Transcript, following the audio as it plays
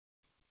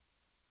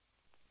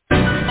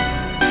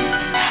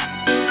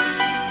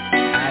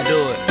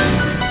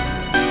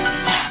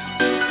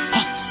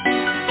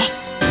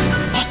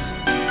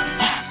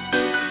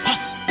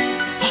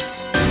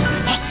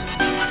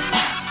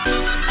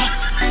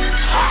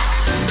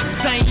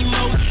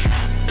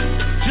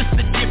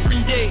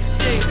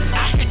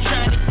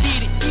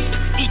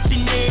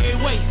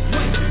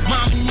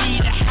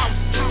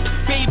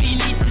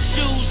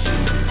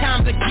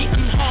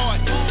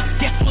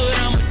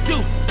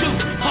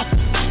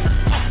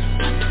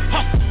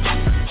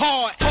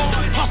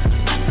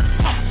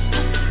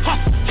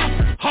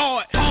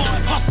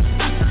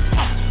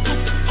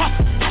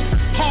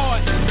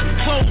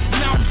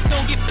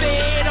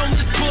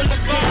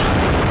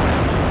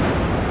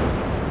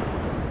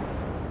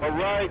All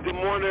right. Good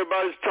morning,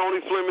 everybody. It's Tony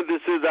Fleming.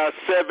 This is our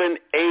 7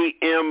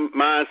 a.m.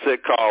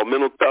 mindset call,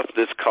 mental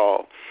toughness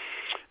call.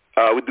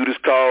 We do this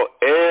call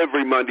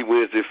every Monday,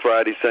 Wednesday,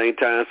 Friday, same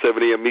time,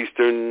 7 a.m.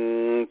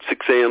 Eastern,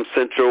 6 a.m.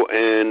 Central,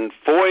 and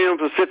 4 a.m.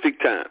 Pacific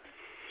time.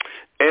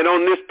 And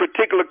on this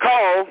particular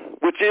call,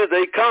 which is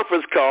a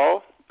conference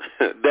call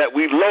that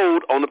we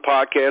load on the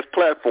podcast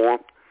platform,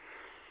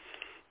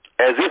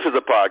 as if it's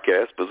a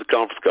podcast, but it's a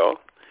conference call.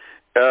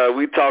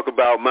 We talk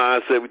about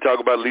mindset, we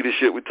talk about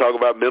leadership, we talk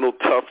about mental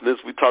toughness,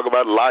 we talk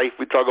about life,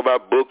 we talk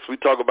about books, we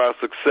talk about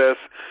success,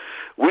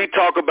 we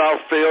talk about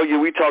failure,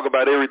 we talk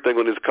about everything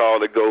on this call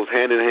that goes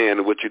hand in hand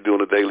in what you do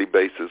on a daily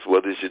basis,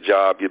 whether it's your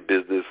job, your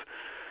business,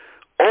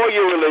 or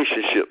your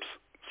relationships.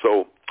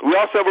 So we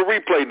also have a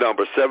replay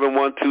number,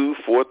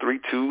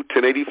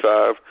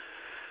 712-432-1085,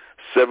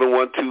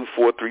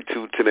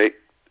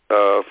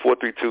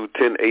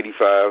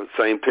 712-432-1085,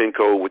 same PIN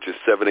code, which is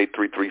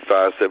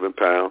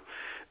 783-357#.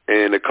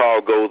 And the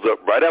call goes up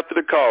right after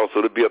the call, so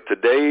it'll be up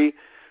today,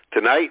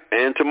 tonight,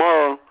 and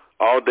tomorrow,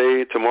 all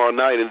day, tomorrow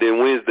night, and then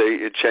Wednesday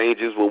it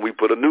changes when we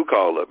put a new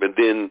call up. And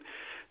then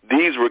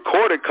these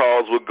recorded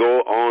calls will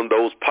go on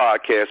those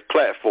podcast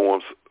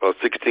platforms,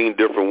 16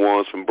 different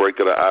ones from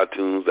Breaker to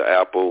iTunes, to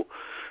Apple,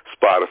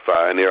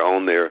 Spotify, and they're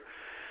on there.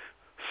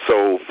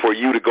 So for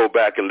you to go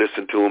back and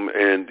listen to them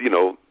and,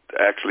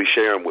 actually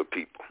share them with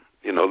people,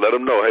 let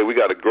them know, hey, we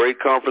got a great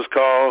conference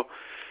call.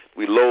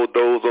 We load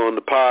those on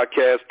the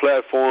podcast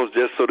platforms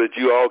just so that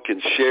you all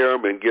can share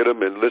them and get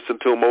them and listen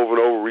to them over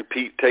and over,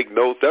 repeat, take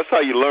notes. That's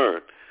how you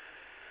learn.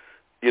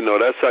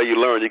 That's how you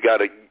learn. You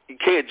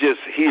can't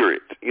just hear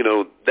it.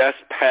 That's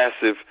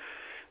passive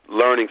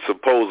learning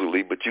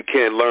supposedly, but you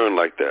can't learn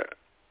like that.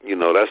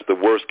 That's the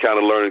worst kind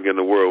of learning in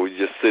the world.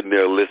 You're just sitting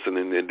there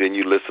listening, and then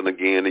you listen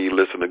again, and you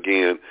listen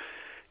again.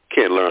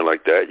 Can't learn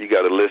like that. You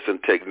got to listen,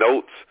 take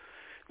notes.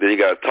 Then you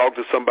got to talk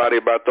to somebody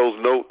about those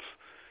notes.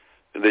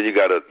 And then you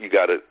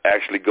gotta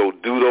actually go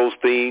do those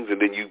things, and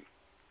then you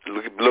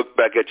look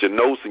back at your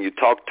notes and you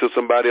talk to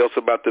somebody else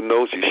about the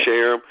notes. You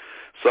share them.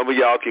 Some of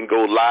y'all can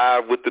go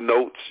live with the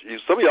notes.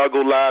 Some of y'all go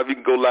live. You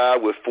can go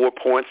live with 4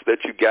 points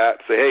that you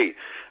got. Say, hey,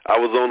 I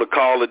was on the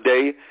call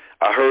today.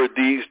 I heard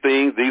these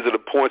things. These are the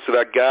points that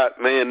I got.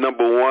 Man,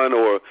 number one,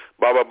 or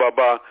blah blah blah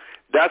blah.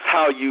 That's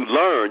how you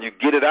learn. You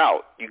get it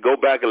out. You go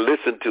back and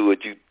listen to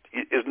it.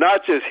 It's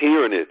not just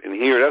hearing it and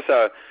hearing. That's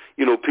how.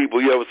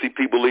 People, you ever see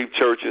people leave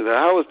church and say,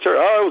 how was church?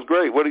 Oh, it was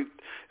great.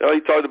 He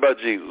talked about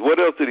Jesus. What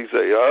else did he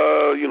say? He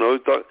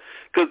thought,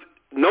 because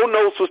no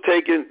notes was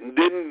taken,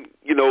 didn't,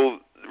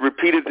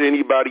 repeat it to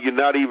anybody. You're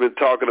not even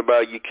talking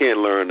about it. You can't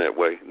learn that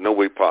way. No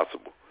way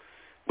possible.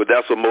 But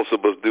that's what most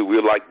of us do.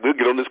 We'll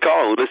get on this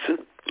call and listen,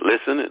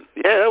 and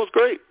yeah, that was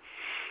great.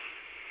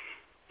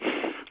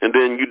 And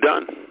then you're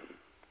done.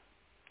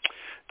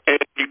 And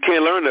you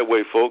can't learn that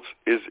way, folks.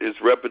 It's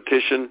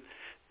repetition.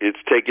 It's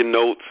taking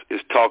notes.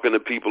 It's talking to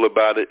people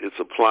about it. It's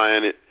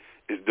applying it.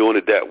 It's doing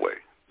it that way.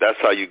 That's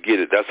how you get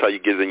it. That's how you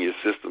get it in your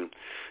system.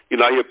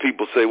 I hear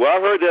people say, well,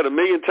 I've heard that a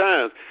million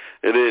times.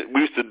 And then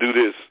we used to do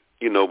this,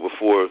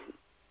 before,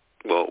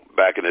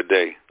 back in the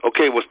day.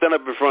 Okay, well, stand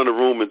up in front of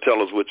the room and tell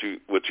us what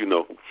you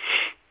know.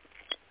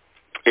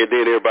 And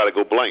then everybody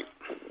go blank.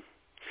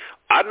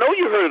 I know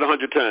you heard it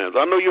 100 times.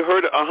 I know you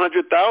heard it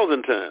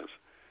 100,000 times.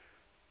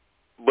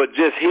 But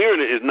just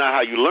hearing it is not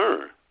how you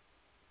learn.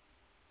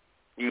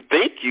 You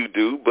think you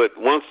do, but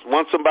once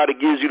somebody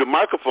gives you the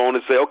microphone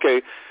and say,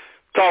 okay,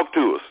 talk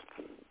to us.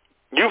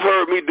 You've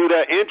heard me do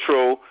that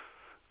intro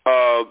for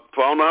I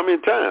don't know how many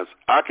times.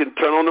 I can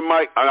turn on the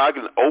mic, I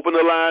can open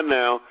the line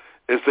now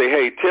and say,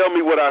 hey, tell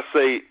me what I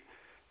say,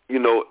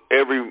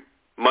 every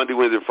Monday,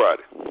 Wednesday,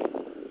 Friday.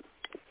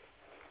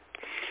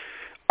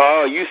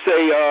 You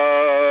say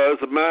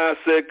it's a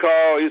mindset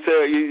call. You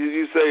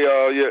say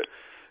yeah.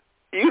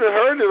 You done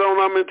heard it on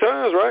how many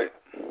times, right?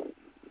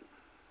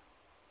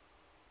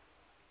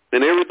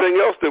 And everything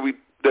else that we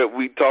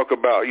talk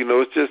about,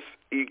 it's just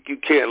you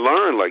can't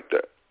learn like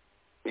that.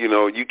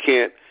 You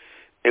can't,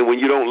 and when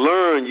you don't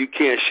learn, you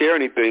can't share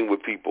anything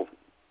with people.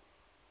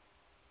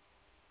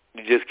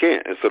 You just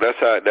can't, and so that's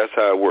how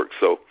it works.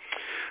 So,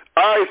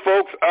 all right,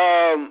 folks.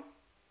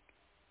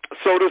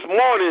 So this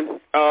morning,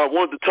 I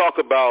wanted to talk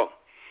about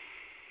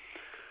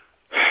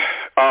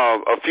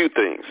a few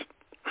things.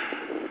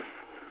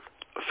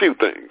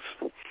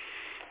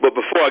 But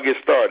before I get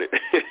started.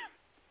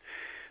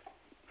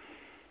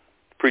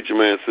 Preacher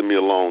man sent me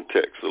a long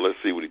text, so let's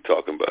see what he's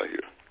talking about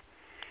here.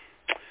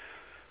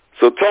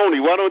 So, Tony,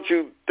 why don't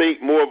you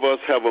think more of us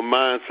have a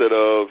mindset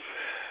of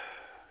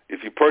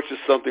if I purchase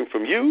something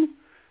from you,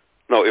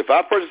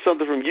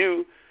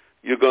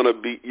 you're gonna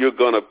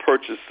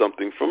purchase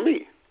something from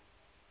me.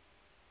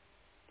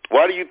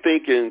 Why do you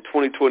think in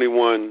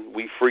 2021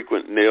 we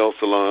frequent nail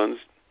salons?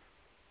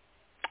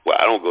 Well,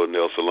 I don't go to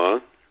nail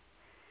salon.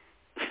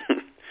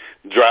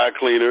 Dry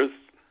cleaners.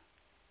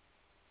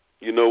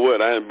 You know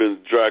what? I haven't been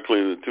dry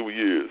cleaning in 2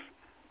 years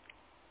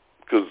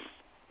because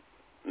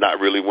not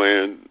really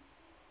wearing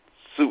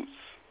suits.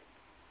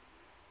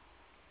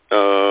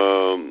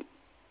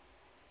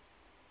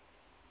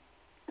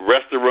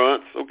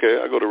 Restaurants, okay,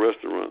 I go to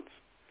restaurants.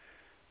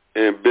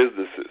 And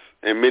businesses,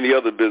 and many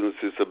other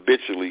businesses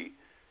habitually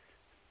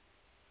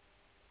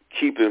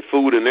keeping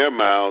food in their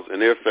mouths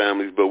and their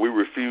families, but we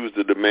refuse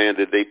to demand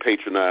that they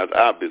patronize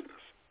our business.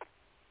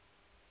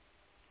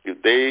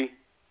 If they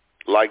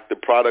like the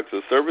products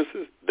or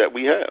services that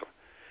we have,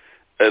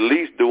 at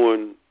least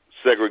during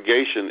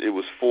segregation, it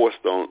was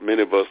forced on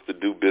many of us to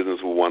do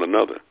business with one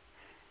another.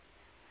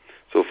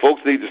 So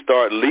folks need to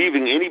start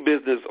leaving any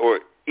business or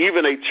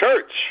even a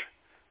church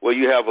where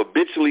you have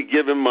habitually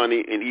given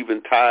money and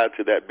even tied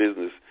to that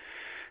business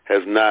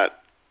has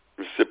not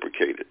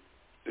reciprocated.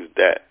 Is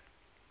that?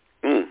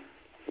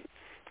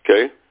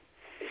 Okay.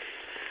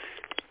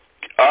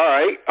 All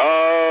right.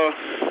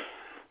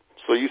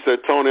 So you said,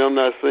 Tony, I'm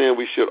not saying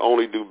we should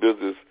only do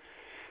business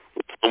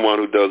with someone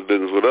who does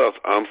business with us.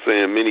 I'm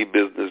saying many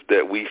business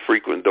that we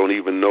frequent don't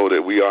even know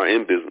that we are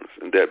in business,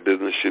 and that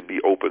business should be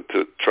open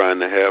to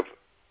trying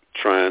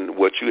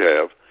what you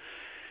have.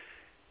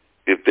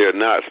 If they're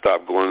not,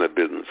 stop going to that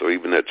business or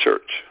even that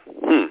church.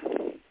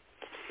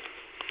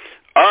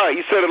 All right,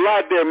 you said a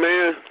lot there,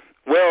 man.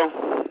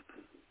 Well,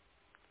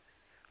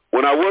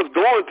 when I was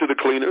going to the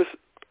cleaners,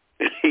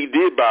 he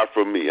did buy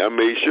from me. I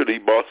made sure that he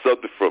bought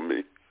something from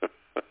me.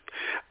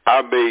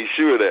 I made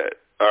sure of that.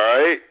 All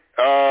right.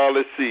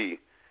 Let's see.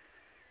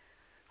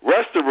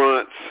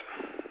 Restaurants.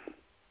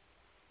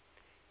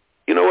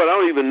 You know what? I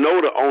don't even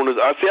know the owners.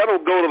 I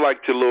don't go to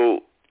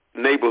little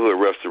neighborhood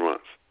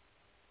restaurants.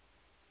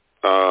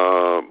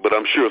 But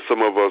I'm sure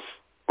some of us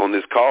on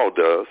this call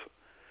does.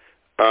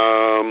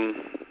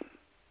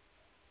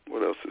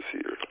 What else is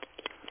here?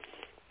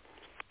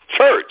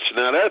 Church.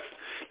 Now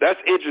that's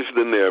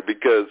interesting there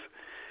because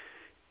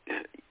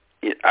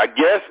I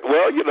guess,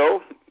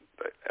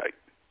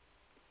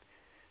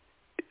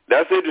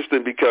 that's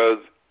interesting because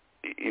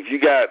if you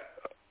got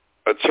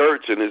a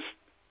church and it's,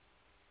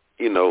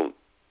 I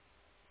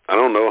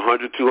don't know,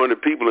 100,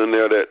 200 people in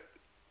there that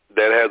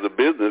has a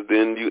business,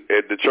 then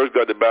the church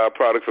got to buy a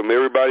product from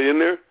everybody in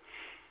there?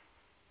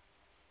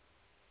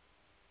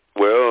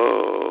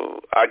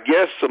 Well, I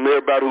guess from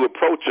everybody who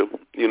approach them,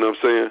 you know what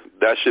I'm saying?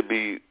 That should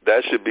be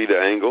the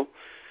angle,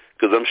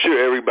 because I'm sure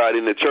everybody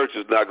in the church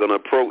is not going to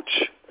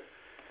approach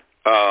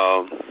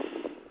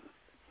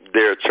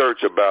their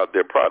church about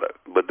their product,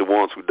 but the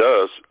ones who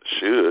does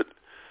should,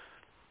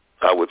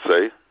 I would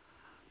say.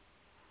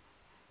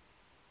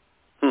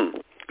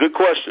 Good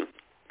question.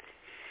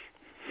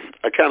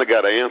 I kind of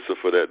got an answer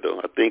for that, though.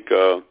 I think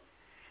a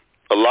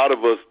lot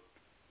of us,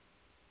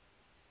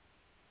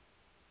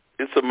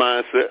 it's a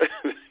mindset.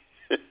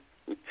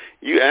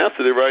 You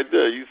answered it right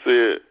there. You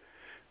said,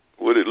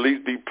 would it at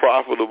least be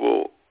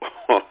profitable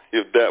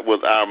if that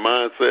was our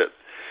mindset?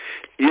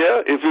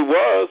 Yeah, if it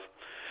was,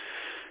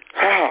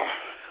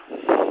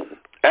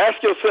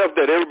 ask yourself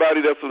that,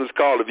 everybody that's on this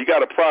call, if you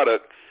got a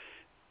product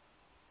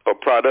or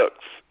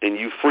products and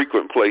you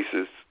frequent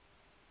places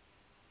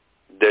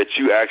that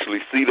you actually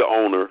see the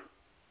owner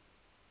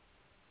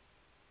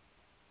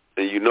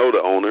and you know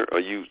the owner, or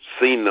you've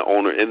seen the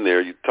owner in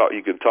there, you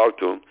can talk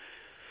to him.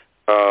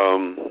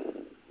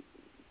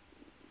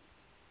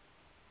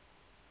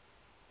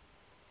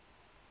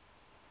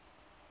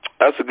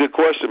 That's a good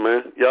question,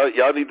 man.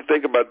 Y'all need to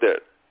think about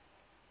that.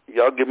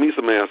 Y'all give me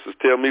some answers.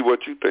 Tell me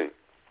what you think.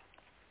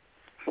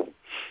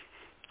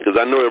 Because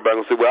I know everybody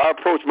going to say, well, I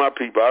approach my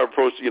people. I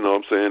approach, you know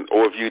what I'm saying?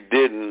 Or if you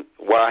didn't,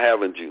 why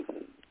haven't you?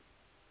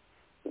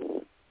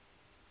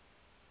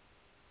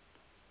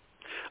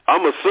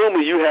 I'm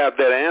assuming you have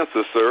that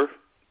answer, sir.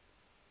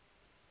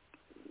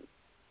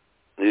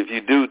 If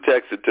you do,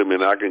 text it to me,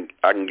 and I can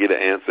get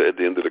an answer at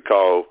the end of the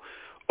call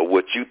of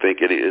what you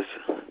think it is.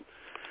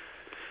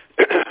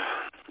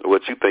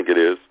 What you think it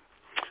is.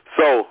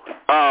 So,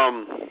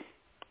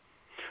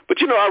 but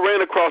I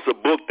ran across a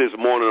book this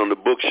morning on the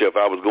bookshelf.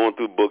 I was going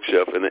through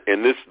bookshelf,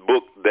 and this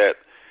book that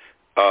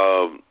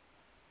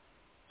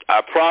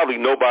I probably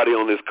nobody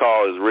on this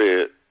call has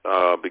read,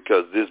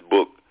 because this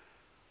book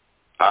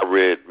I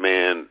read,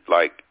 man,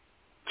 like,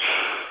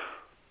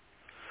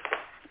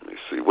 let me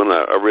see, when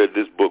I read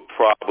this book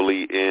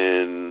probably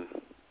in,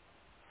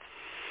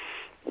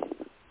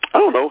 I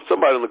don't know,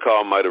 somebody on the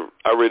call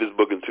I read this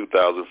book in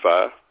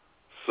 2005,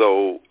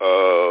 so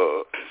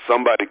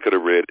somebody could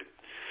have read it.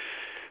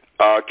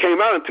 Came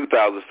out in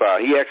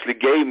 2005. He actually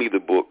gave me the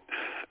book,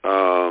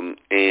 and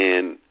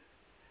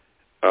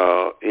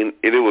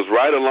it was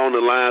right along the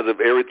lines of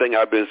everything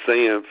I've been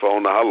saying for I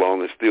don't know how long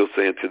and still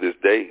saying to this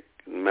day.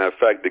 Matter of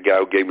fact, the guy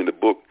who gave me the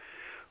book,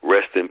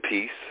 rest in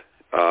peace.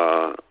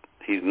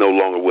 He's no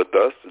longer with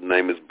us. His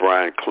name is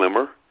Brian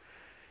Clemmer.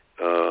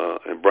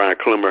 And Brian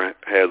Clemmer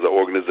has an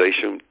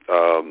organization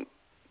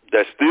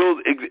that's still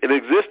in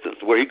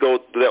existence, where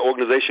that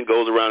organization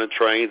goes around and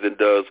trains and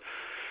does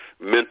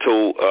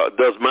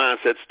does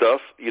mindset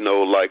stuff,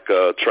 like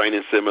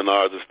training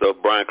seminars and stuff.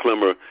 Brian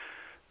Clemmer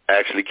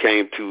actually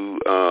came to,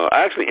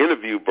 I actually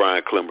interviewed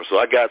Brian Clemmer, so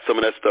I got some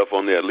of that stuff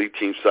on the Elite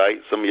Team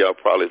site. Some of y'all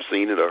probably have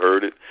seen it or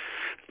heard it.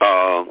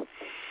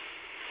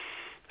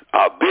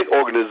 A big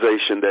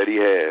organization that he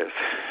has.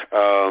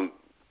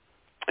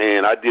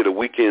 and I did a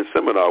weekend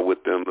seminar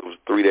with them. It was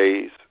 3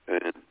 days,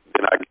 and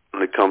then I got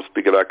them to come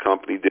speak at our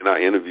company. Then I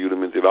interviewed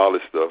them and did all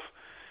this stuff.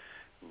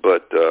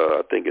 But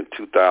I think in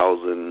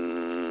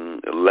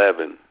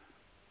 2011,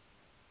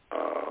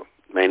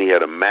 man, he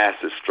had a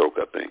massive stroke,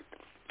 I think,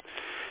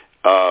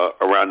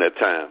 around that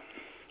time.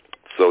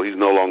 So he's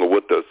no longer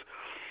with us.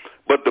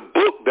 But the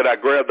book that I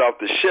grabbed off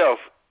the shelf,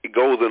 it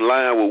goes in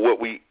line with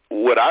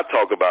what I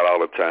talk about all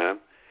the time,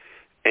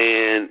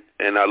 and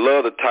I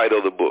love the title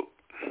of the book.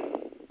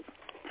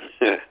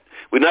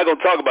 We're not going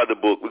to talk about the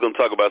book. We're going to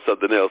talk about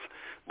something else.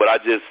 But I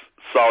just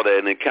saw that,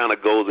 and it kind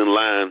of goes in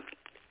line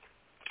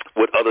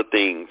with other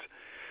things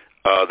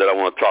that I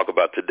want to talk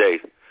about today,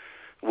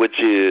 which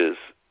is,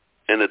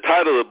 and the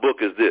title of the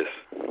book is this: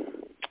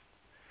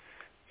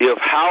 If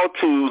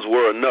how-tos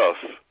were enough,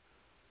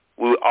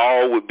 we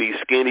all would be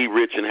skinny,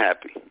 rich, and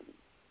happy.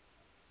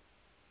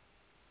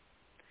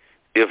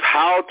 If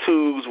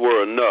how-tos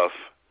were enough,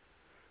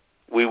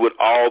 we would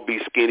all be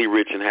skinny,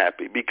 rich, and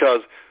happy,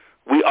 because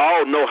we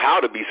all know how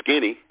to be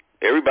skinny.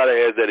 Everybody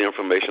has that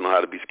information on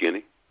how to be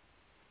skinny.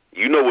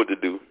 You know what to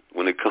do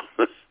when it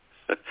comes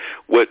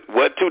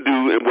what to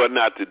do and what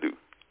not to do.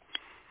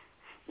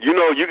 You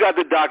know, you got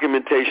the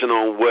documentation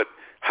on what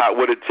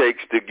it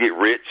takes to get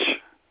rich,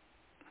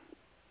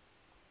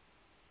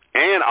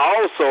 and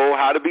also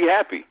how to be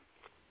happy.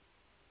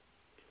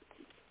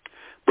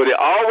 But it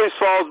always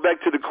falls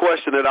back to the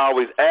question that I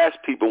always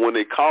ask people when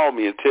they call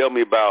me and tell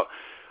me about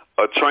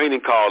a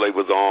training call they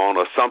was on,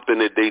 or something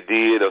that they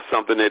did, or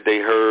something that they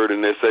heard,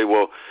 and they say,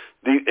 well,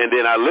 and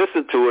then I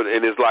listen to it,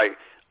 and it's like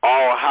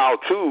all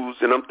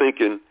how-tos, and I'm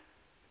thinking,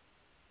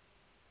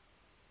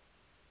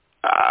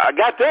 I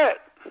got that.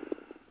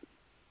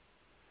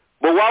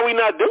 But why are we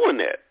not doing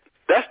that?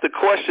 That's the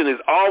question is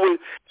always,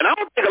 and I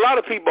don't think a lot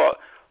of people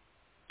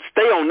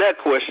stay on that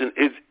question.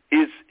 It's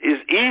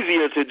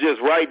easier to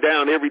just write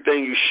down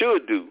everything you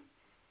should do.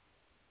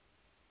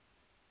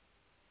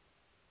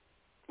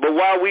 But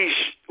why are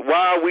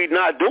we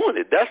not doing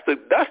it?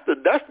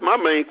 That's my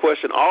main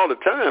question all the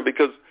time,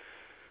 because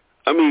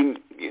I mean,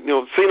 you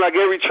know, it seems like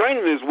every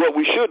training is what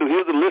we should do.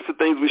 Here's a list of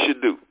things we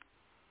should do.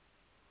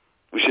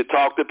 We should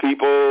talk to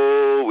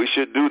people. We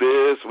should do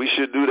this. We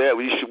should do that.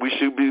 We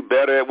should be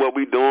better at what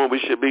we're doing. We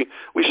should be.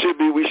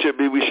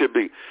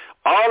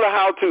 All the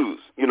how-tos.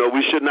 You know,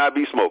 we should not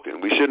be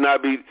smoking. We should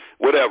not be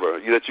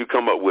whatever that you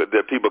come up with,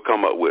 that people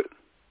come up with.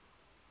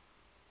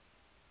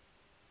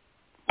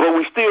 But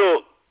we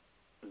still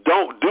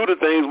don't do the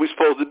things we're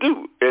supposed to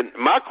do. And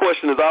my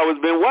question has always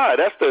been why.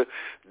 That's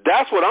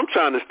what I'm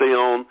trying to stay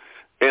on.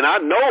 And I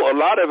know a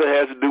lot of it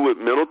has to do with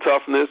mental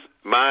toughness,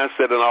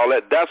 mindset, and all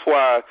that. That's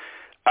why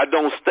I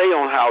don't stay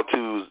on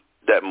how-tos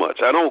that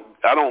much. I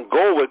don't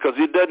go with it because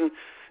it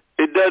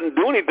doesn't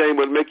do anything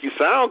but make you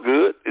sound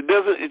good. It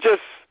doesn't. It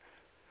just,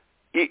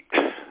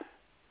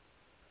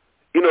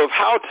 you know, if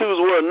how-tos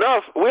were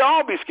enough, we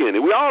all be skinny,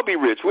 we all be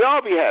rich, we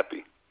all be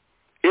happy.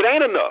 It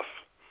ain't enough.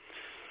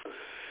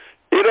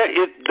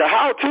 The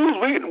how-tos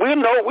we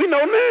know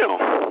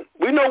now.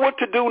 We know what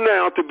to do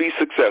now to be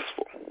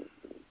successful.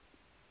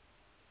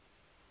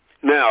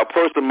 Now, a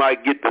person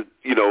might get to,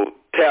 you know,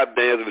 tap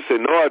dance and say,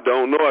 no, I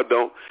don't.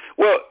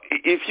 Well,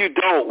 if you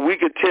don't, we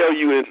could tell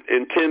you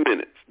in 10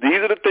 minutes. These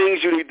are the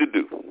things you need to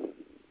do.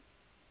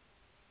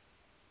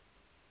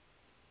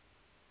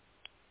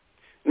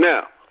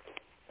 Now,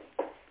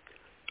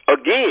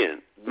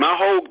 again,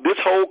 this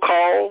whole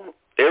call,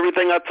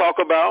 everything I talk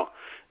about,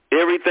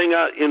 everything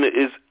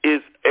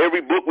is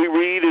every book we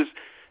read is,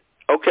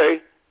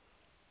 okay,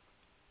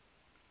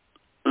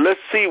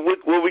 let's see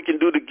what we can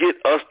do to get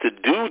us to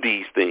do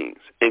these things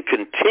and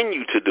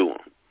continue to do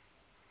them.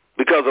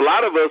 Because a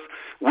lot of us,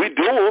 we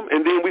do them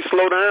and then we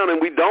slow down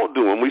and we don't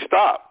do them. We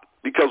stop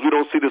because we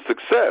don't see the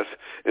success.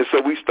 And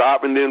so we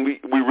stop and then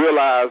we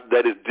realize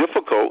that it's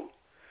difficult.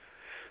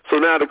 So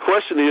now the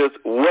question is,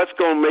 what's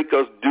going to make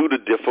us do the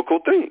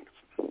difficult things?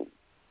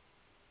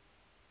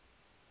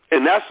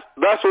 And that's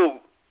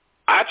what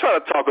I try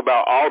to talk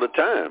about all the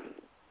time.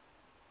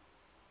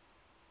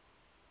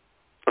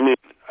 I mean,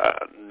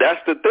 that's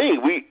the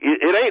thing.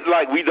 It ain't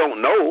like we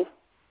don't know.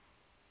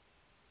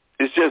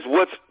 It's just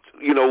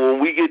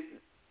when we get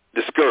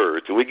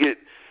discouraged,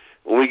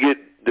 when we get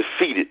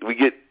defeated, we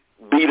get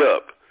beat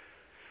up.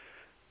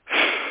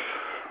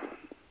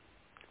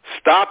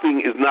 Stopping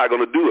is not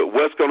going to do it.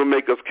 What's going to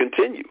make us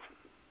continue?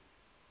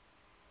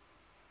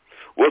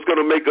 What's going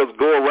to make us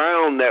go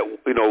around that,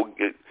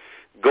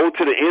 go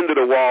to the end of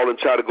the wall and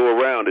try to go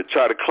around it,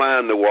 try to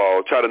climb the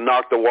wall, try to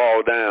knock the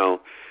wall down?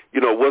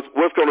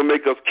 What's going to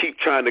make us keep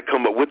trying to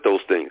come up with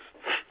those things?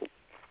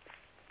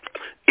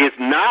 It's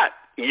not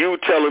you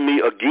telling me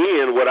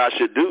again what I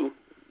should do.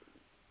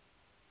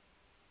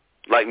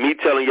 Like me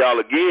telling y'all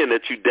again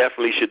that you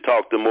definitely should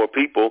talk to more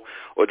people,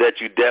 or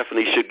that you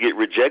definitely should get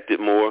rejected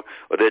more,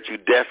 or that you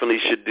definitely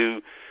should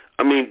do.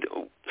 I mean,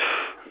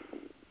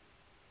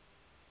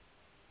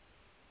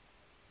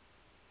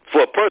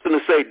 for a person to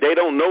say they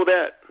don't know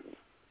that,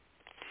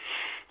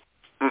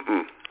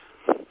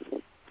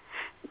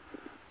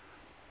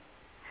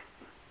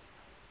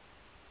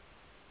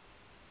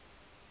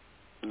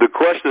 the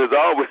question has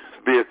always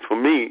been for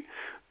me,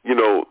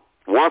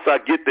 once I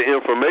get the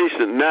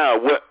information, now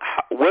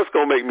what's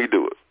going to make me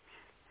do it?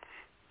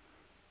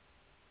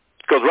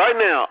 Because right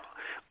now,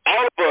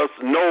 all of us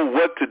know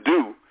what to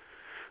do,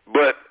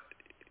 but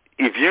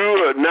if you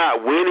are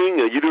not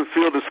winning or you didn't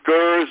feel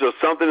discouraged or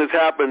something has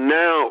happened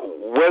now,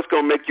 what's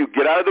going to make you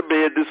get out of the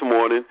bed this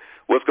morning?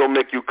 What's going to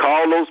make you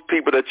call those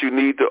people that you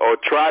need to, or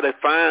try to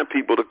find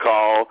people to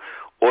call,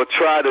 or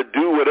try to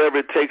do whatever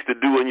it takes to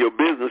do in your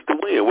business to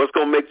win? What's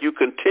going to make you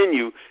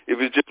continue if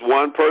it's just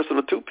one person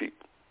or two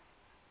people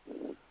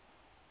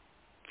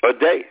a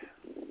day?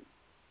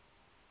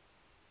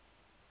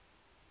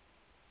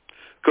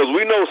 Because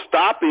we know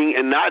stopping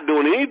and not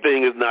doing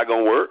anything is not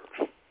going to work.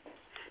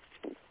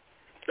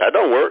 That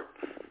don't work.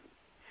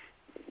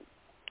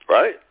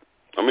 Right?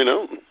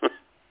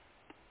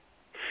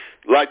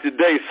 Like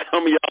today,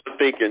 some of y'all are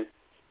thinking,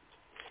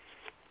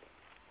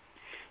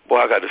 boy,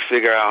 I got to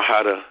figure out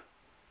how to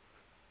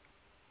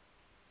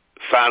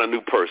find a new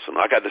person.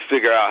 I got to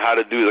figure out how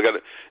to do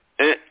this.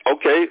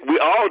 Okay, we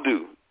all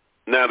do.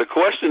 Now the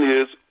question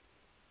is,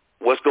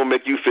 what's going to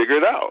make you figure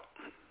it out?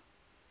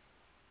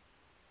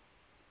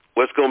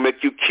 What's going to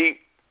make you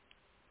keep,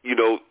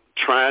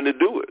 trying to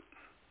do it?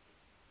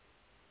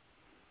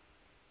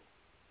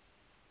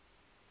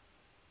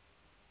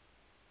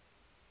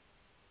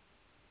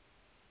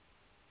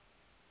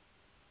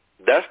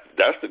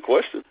 That's the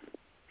question.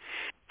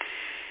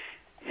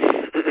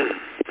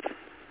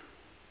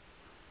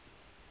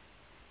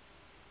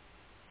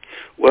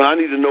 Well, I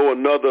need to know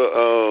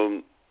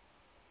another.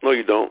 No,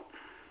 you don't.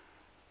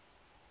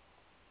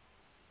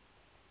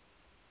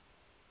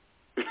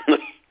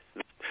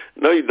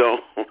 No, you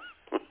don't.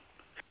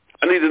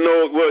 I need to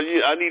know. Well,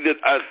 I need to.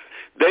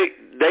 They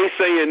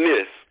saying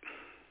this.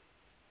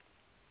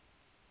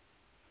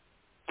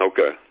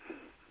 Okay,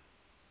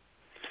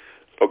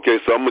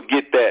 so I'm gonna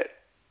get that.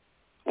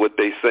 What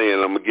they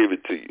saying, I'm gonna give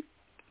it to you.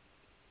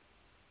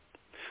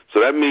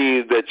 So that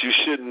means that you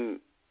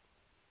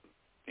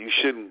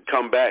shouldn't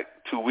come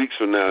back 2 weeks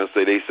from now and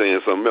say they saying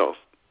something else.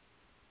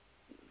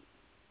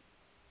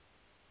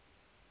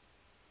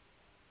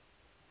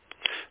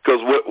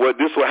 Because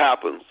what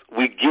happens,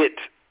 we get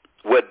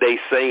what they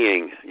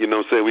saying,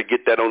 we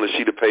get that on a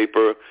sheet of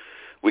paper,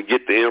 we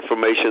get the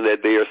information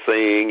that they are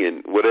saying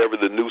and whatever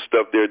the new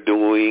stuff they're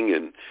doing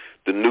and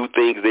the new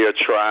things they're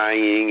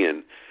trying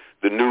and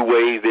the new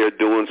ways they're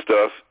doing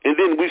stuff, and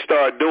then we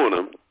start doing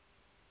them.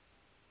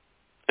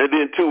 And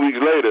then 2 weeks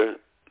later,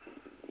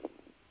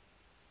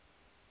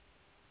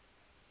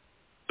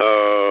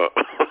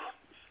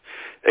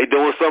 they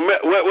doing something.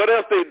 What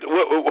else they?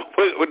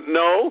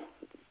 No,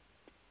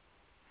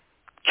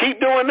 keep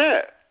doing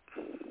that.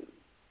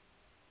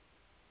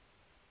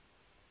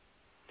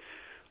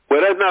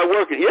 Well, that's not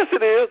working. Yes,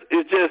 it is.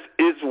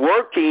 It's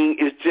working.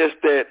 It's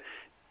just that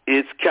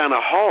it's kind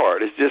of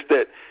hard. It's just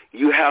that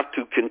you have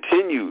to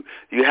continue.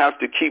 You have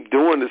to keep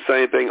doing the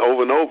same thing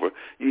over and over.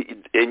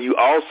 And you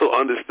also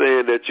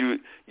understand that you're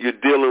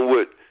dealing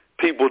with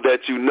people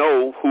that you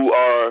know who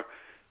are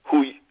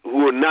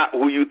not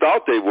who you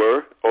thought they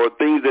were, or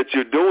things that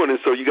you're doing, and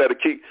so you got to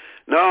keep.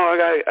 No,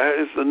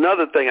 it's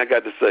another thing I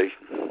got to say.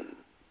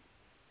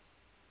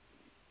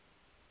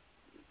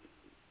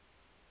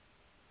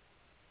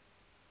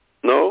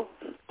 No,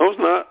 it's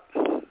not.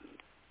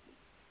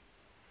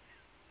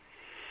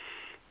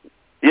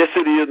 Yes,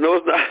 it is. No,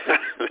 it's not.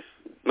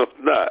 No,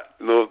 it's not.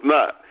 No, it's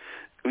not.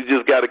 We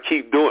just got to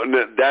keep doing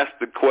that. That's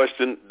the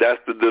question.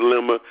 That's the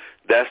dilemma.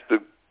 That's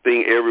the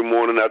thing every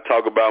morning I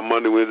talk about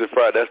Monday, Wednesday,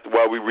 Friday. That's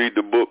why we read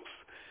the books,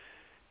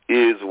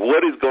 is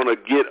what is going to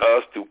get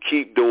us to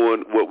keep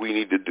doing what we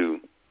need to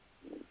do.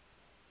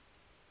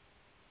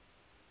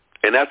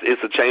 And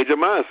it's a change of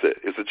mindset.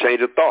 It's a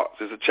change of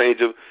thoughts. It's a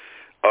change of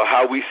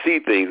how we see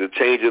things, a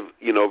change of,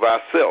 of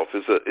ourselves.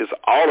 It's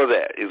all of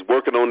that. It's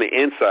working on the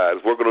inside.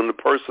 It's working on the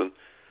person.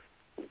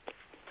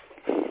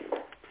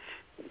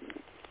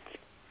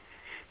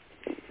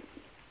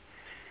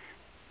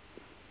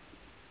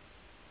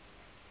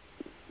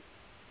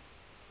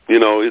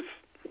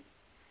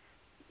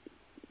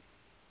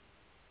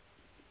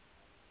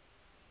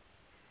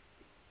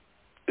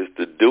 It's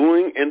the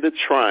doing and the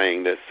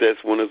trying that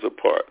sets winners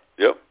apart.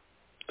 Yep.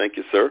 Thank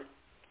you, sir.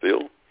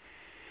 Phil.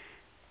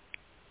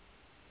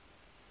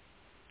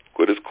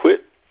 Quitters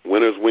quit.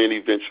 Winners win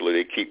eventually.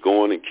 They keep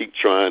going and keep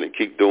trying and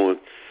keep doing.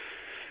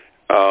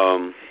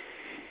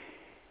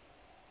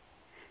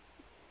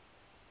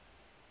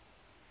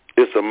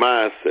 It's a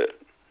mindset.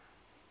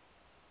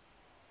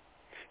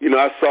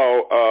 I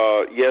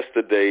saw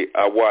yesterday.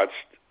 I watched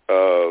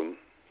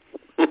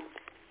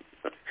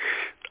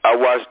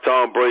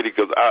Tom Brady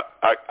because I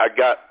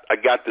got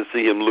to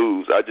see him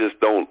lose. I just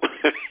don't.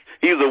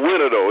 He's a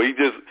winner though.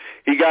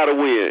 He got to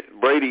win.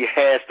 Brady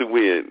has to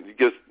win.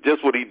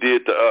 Just what he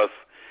did to us.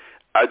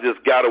 I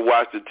just got to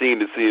watch the team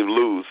to see him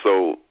lose.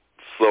 So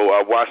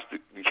I watched the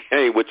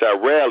game, which I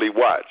rarely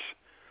watch.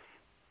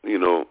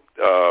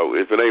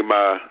 If it ain't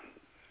my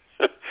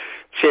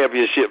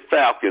championship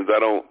Falcons, I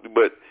don't.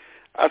 But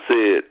I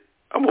said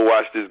I'm gonna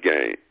watch this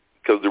game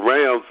because the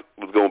Rams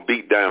was going to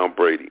beat down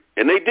Brady,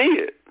 and they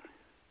did.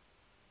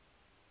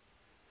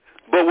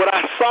 But what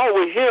I saw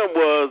with him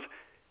was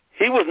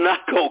he was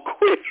not going to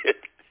quit.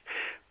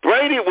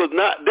 Brady was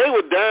not. They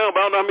were down,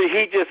 but I mean,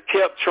 he just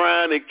kept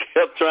trying and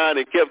kept trying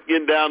and kept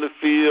getting down the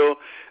field.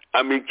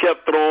 I mean,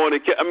 kept throwing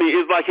and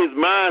it's like his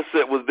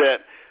mindset was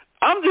that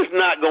I'm just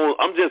not going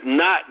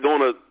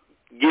to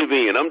give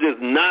in. I'm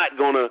just not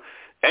going to.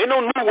 Ain't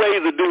no new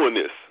ways of doing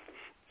this.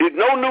 It's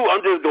no new.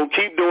 I'm just going to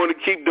keep doing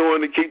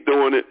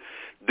it.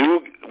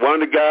 Dude, one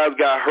of the guys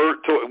got hurt,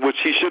 which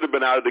he should have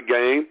been out of the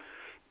game.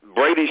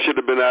 Brady should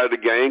have been out of the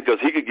game because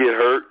he could get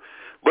hurt.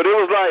 But it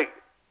was like,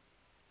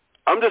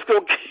 I'm just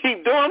going to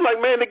keep doing it. I'm like,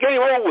 man, the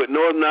game over with.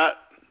 No, it's not.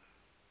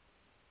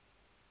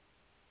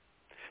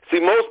 See,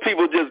 most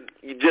people just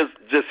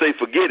say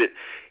forget it.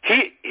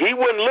 He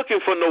wasn't looking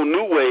for no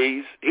new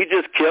ways. He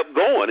just kept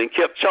going and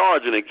kept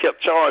charging and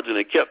kept charging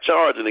and kept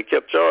charging and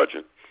kept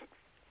charging.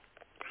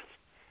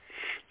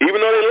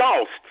 Even though they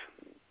lost.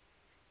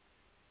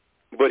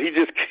 But he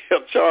just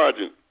kept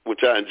charging,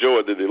 which I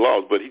enjoyed that they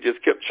lost, but he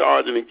just kept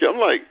charging and kept, I'm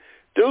like,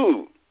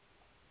 dude.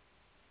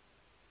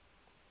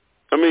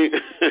 I mean,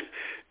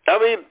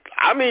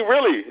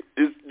 really,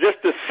 it's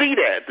just to see,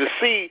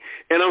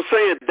 and I'm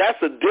saying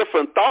that's a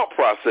different thought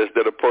process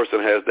that a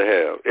person has to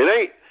have. It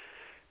ain't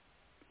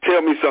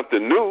tell me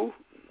something new.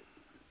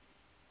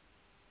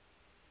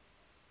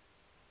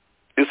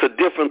 It's a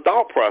different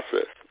thought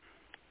process.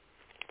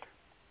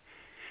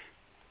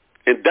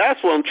 And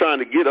that's what I'm trying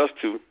to get us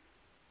to.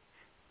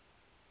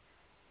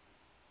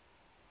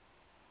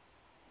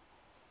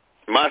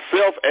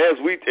 Myself, as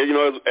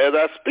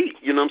I speak,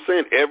 you know what I'm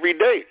saying, every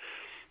day,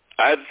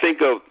 I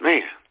think of,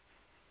 man,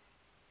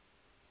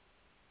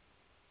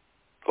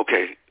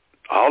 okay,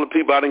 all the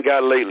people I done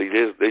got lately,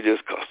 they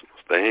just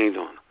customers. They ain't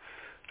on.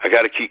 I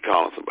got to keep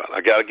calling somebody.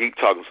 I got to keep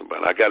talking to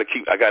somebody. I got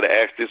to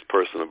ask this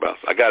person about.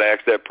 I got to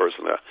ask that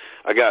person out.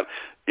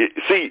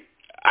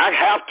 I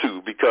have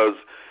to because,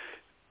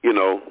 in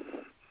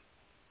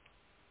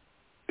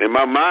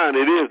my mind,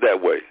 it is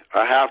that way.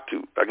 I have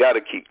to. I got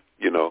to keep,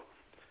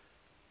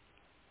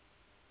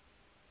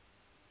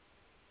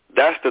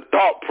 That's the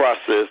thought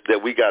process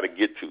that we got to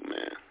get to,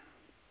 man.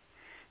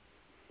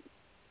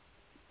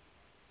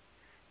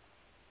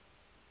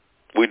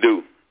 We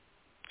do,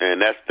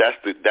 and that's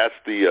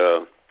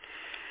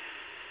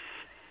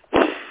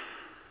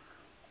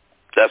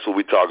what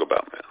we talk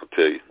about, man. I'll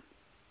tell you.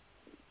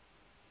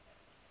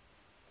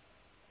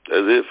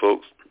 That's it,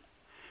 folks.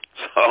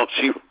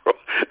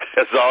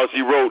 That's all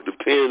she wrote. The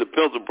pen and the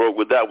pencil broke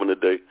with that one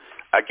today.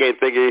 I can't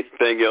think of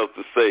anything else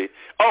to say.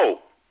 Oh,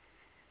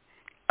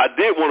 I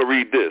did want to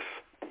read this.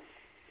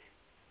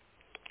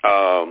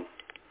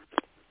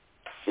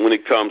 When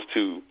it comes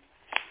to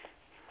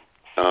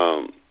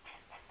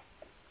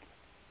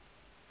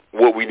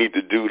what we need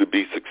to do to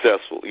be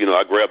successful.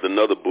 I grabbed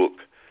another book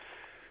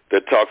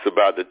that talks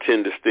about the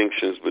 10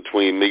 distinctions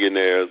between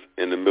millionaires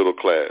and the middle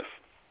class.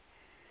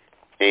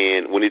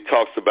 And when he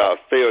talks about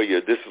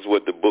failure, this is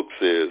what the book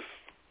says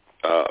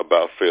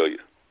about failure,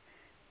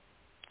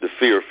 the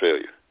fear of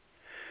failure.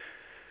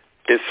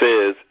 It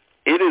says,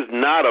 it is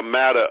not a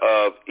matter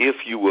of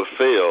if you will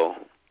fail,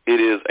 it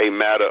is a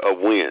matter of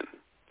when.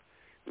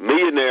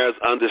 Millionaires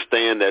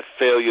understand that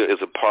failure is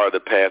a part of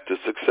the path to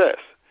success.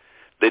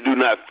 They do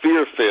not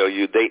fear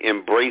failure; they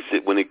embrace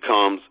it when it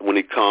comes and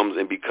they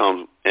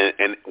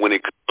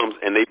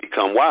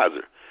become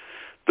wiser.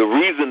 The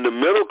reason the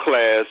middle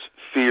class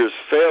fears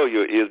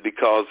failure is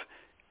because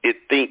it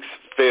thinks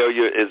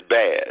failure is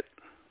bad.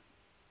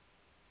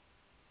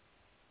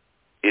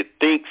 It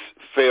thinks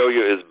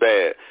failure is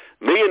bad.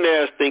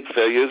 Millionaires think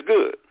failure is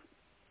good.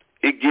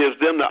 It gives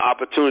them the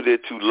opportunity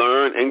to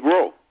learn and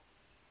grow.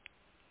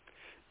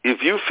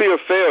 If you fear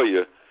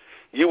failure,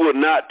 you will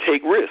not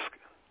take risk.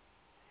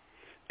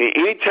 And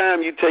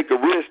anytime you take a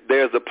risk,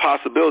 there's a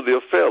possibility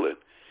of failing.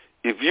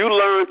 If you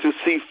learn to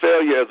see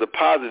failure as a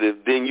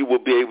positive, then you will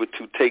be able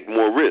to take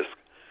more risk.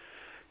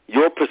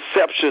 Your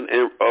perception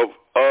of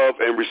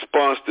and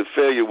response to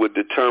failure will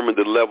determine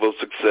the level of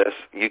success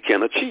you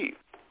can achieve.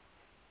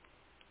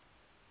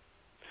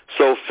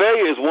 So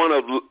failure is one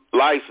of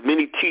life's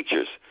many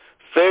teachers.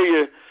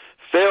 Failure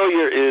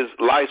is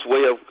life's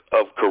way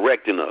of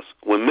correcting us.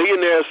 When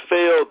millionaires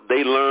fail,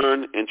 they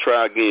learn and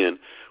try again.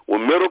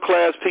 When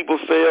middle-class people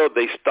fail,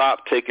 they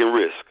stop taking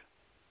risk.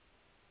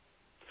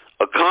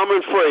 A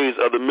common phrase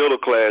of the middle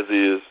class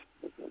is,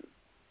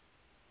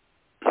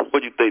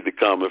 what do you think the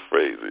common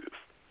phrase is?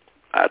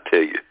 I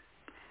tell you,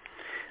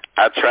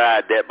 I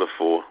tried that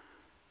before,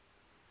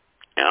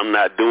 and I'm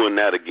not doing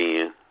that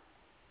again.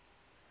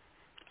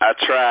 I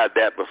tried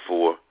that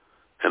before,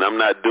 and I'm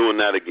not doing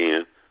that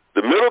again.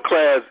 The middle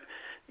class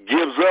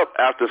gives up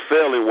after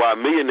failing while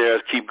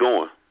millionaires keep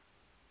going.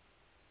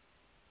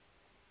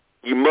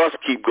 You must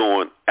keep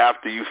going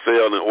after you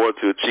fail in order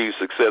to achieve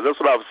success. That's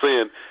what I was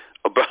saying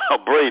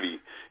about Brady.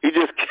 He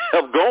just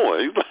kept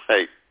going. He's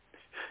like,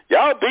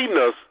 y'all beating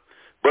us,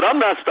 but I'm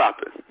not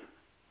stopping.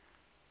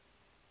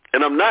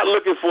 And I'm not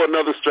looking for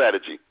another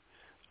strategy.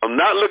 I'm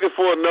not looking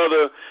for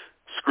another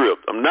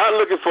script. I'm not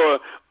looking for,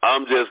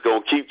 I'm just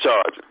going to keep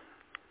charging.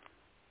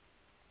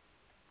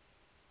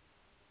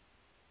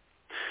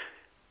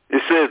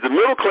 It says the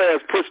middle class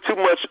puts too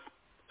much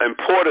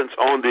importance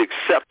on the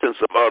acceptance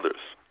of others.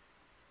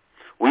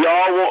 We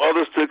all want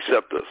others to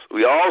accept us.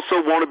 We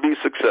also want to be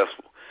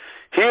successful.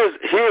 Here's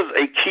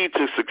a key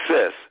to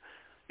success.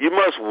 You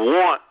must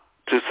want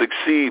to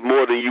succeed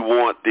more than you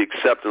want the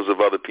acceptance of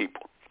other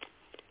people.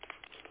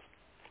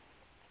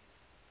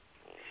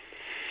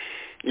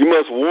 You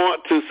must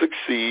want to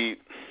succeed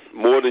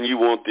more than you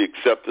want the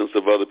acceptance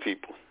of other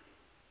people.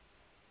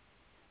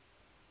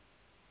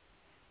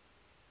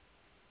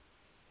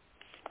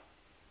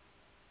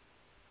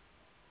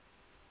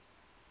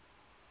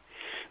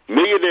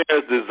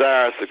 Millionaires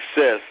desire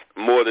success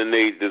more than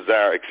they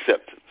desire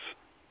acceptance.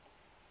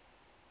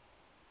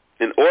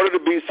 In order to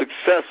be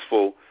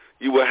successful,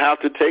 you will have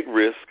to take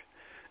risk,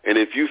 and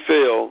if you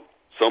fail,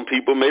 some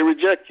people may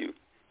reject you.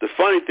 The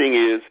funny thing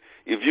is,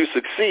 if you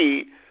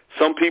succeed,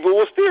 some people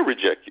will still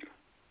reject you.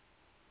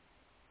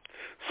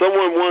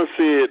 Someone once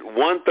said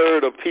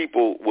 1/3 of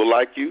people will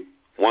like you,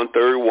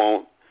 1/3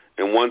 won't,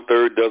 and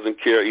 1/3 doesn't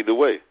care either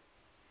way.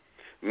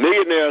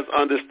 Millionaires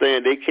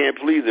understand they can't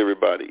please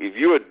everybody. If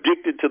you're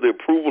addicted to the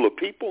approval of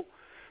people,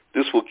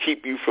 this will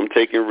keep you from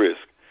taking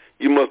risk.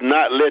 You must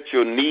not let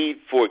your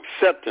need for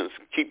acceptance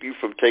keep you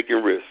from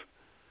taking risk.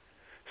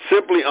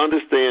 Simply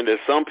understand that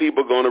some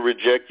people are going to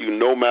reject you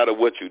no matter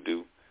what you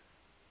do,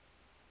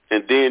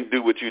 and then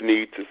do what you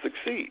need to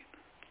succeed.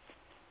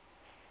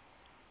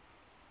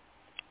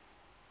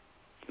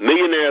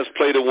 Millionaires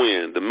play to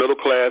win. The middle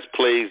class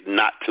plays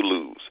not to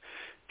lose.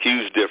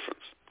 Huge difference.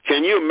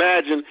 Can you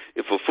imagine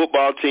if a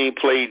football team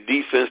played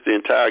defense the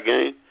entire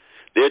game?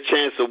 Their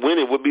chance of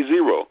winning would be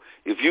zero.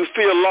 If you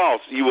feel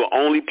lost, you will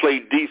only play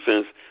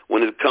defense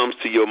when it comes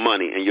to your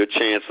money, and your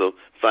chance of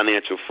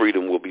financial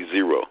freedom will be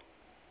zero.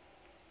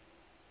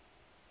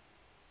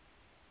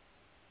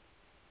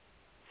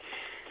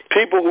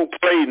 People who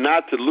play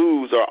not to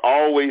lose are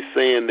always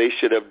saying they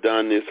should have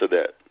done this or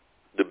that.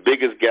 The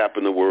biggest gap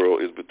in the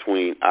world is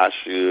between I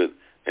should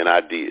and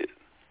I did.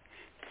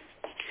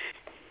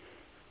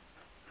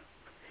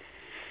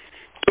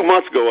 2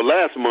 months ago, or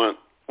last month,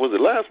 was it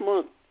last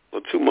month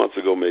or 2 months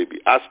ago maybe,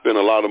 I spent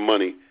a lot of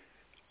money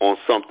on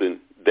something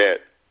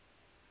that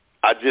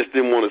I just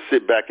didn't want to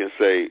sit back and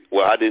say,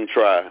 well, I didn't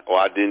try, or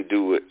I didn't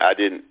do it, I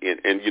didn't,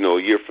 and you know,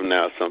 a year from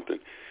now or something.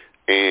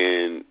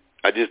 And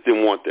I just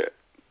didn't want that.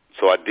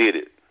 So I did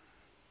it.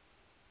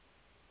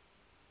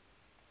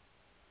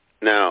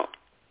 Now,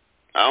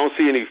 I don't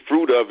see any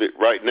fruit of it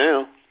right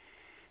now,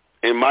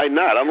 and might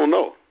not, I don't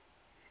know.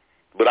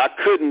 But I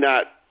could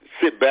not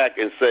sit back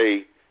and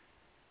say,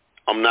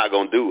 I'm not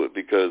going to do it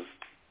because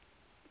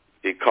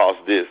it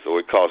costs this or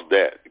it costs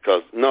that.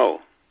 Because, no.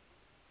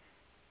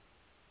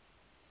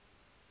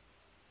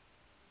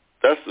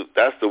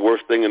 That's the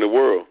worst thing in the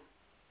world.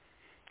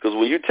 Because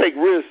when you take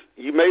risks,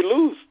 you may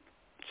lose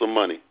some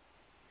money.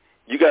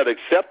 You got to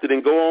accept it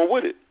and go on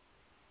with it.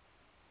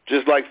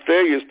 Just like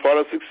failure is part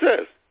of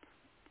success.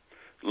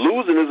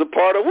 Losing is a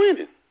part of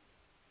winning.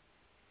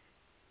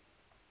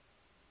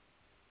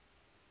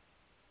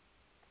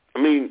 I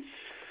mean,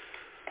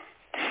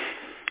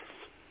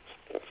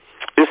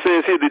 it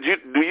says here,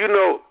 do you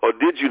know or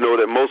did you know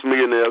that most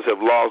millionaires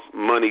have lost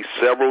money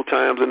several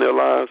times in their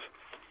lives?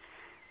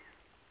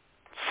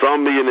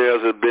 Some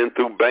millionaires have been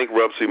through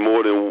bankruptcy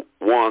more than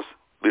once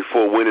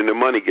before winning the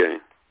money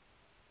game.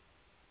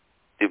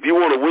 If you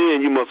want to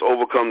win, you must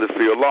overcome the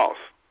fear of loss.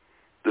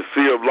 The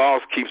fear of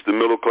loss keeps the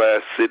middle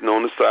class sitting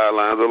on the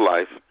sidelines of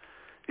life.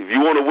 If you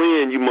want to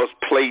win, you must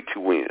play to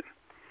win.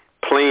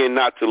 Playing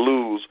not to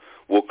lose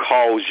will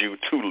cause you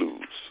to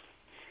lose.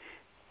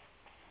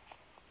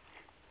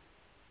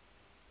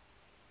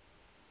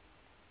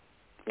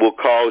 Will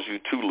cause you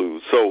to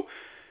lose. So,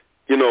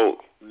 you know,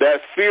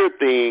 that fear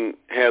thing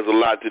has a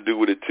lot to do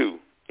with it too,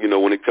 you know,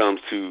 when it comes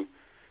to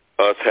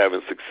us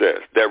having success.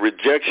 That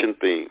rejection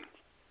thing.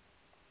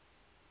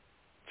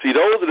 See,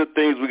 those are the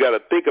things we got to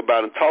think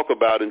about and talk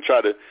about and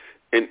try to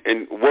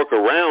and work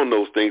around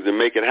those things and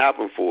make it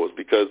happen for us,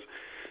 because,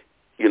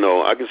 you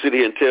know, I can sit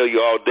here and tell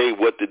you all day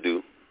what to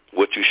do,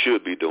 what you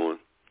should be doing.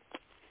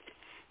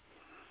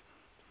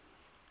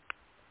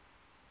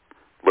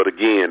 But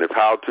again, if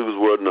how-tos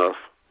were enough,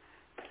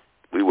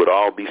 we would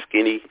all be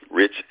skinny,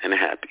 rich, and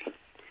happy.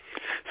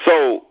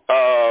 So,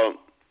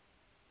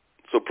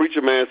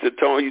 Preacher Man said,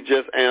 Tony, you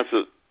just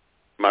answered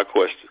my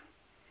question.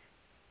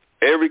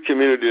 Every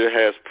community that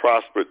has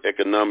prospered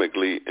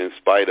economically in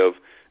spite of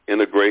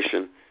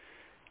integration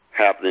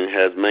happening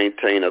has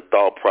maintained a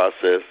thought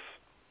process,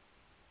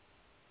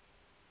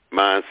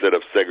 mindset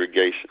of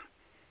segregation.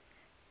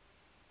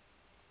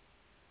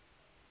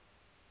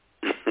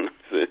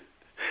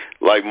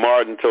 Like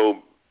Martin told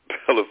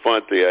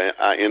Belafonte,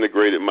 I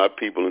integrated my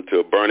people into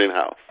a burning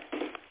house.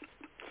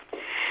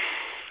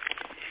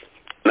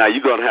 Now,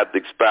 you're going to have to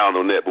expound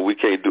on that, but we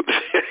can't do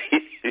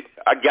it.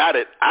 I got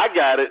it.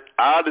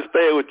 I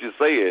understand what you're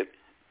saying.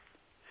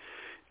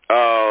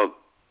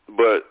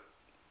 But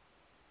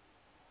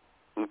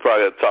we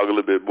probably have to talk a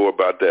little bit more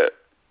about that.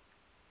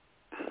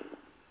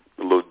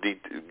 a little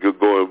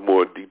go in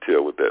more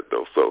detail with that,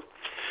 though. So,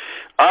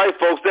 all right,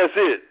 folks, that's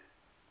it.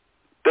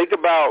 Think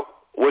about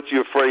what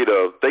you're afraid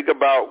of. Think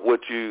about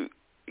what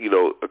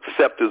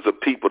acceptance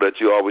of people that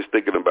you're always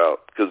thinking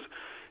about. Because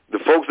the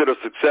folks that are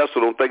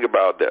successful don't think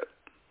about that.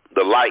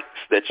 The likes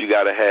that you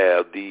got to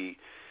have,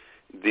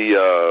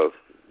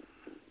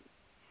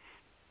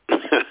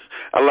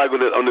 I like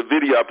when on the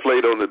video I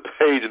played on the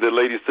page, the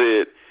lady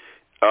said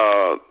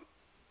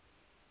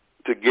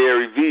to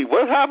Gary Vee,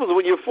 what happens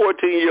when your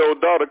 14-year-old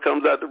daughter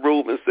comes out the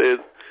room and says,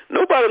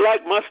 nobody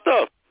liked my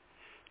stuff?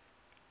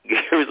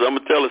 Gary said, I'm going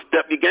to tell her,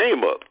 step your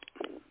game up.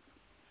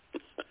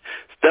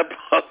 Step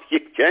up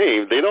your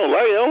game. They don't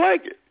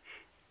like it.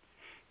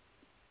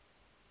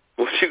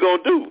 What you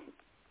going to do?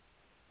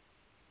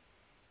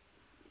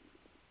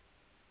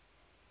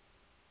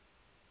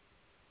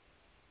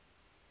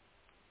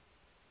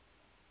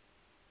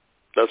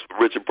 That's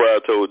what Richard Pryor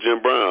told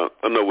Jim Brown.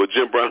 I know what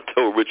Jim Brown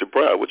told Richard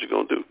Pryor. What you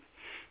going to do?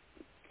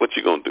 What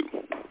you going to do?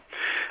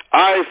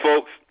 All right,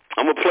 folks.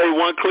 I'm going to play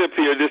one clip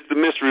here. This is the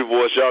mystery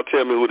voice. Y'all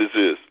tell me who this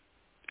is.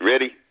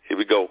 Ready? Here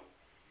we go.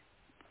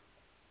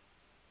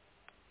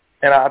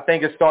 And I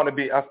think it's starting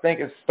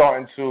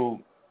to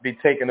be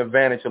taken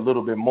advantage a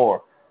little bit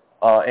more,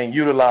 and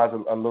utilized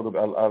a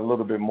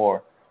little bit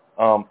more,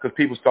 because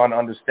people starting to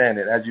understand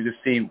it. As you can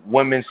see,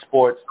 women's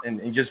sports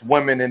and just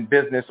women in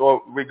business,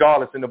 or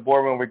regardless in the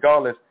boardroom,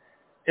 regardless,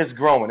 it's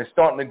growing. It's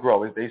starting to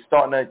grow.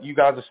 You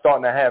guys are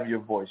starting to have your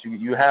voice.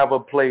 You have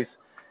a place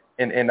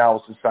in our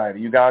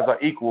society. You guys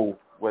are equal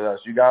with us.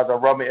 You guys are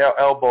rubbing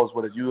elbows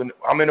with us.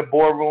 I'm in a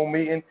boardroom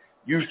meeting.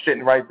 You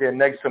sitting right there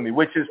next to me,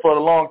 which is for a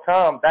long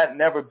time, that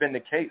never been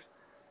the case.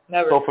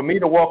 Never. So for me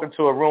to walk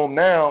into a room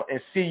now and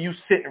see you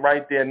sitting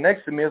right there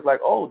next to me, it's like,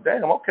 oh,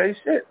 damn, okay,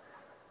 shit.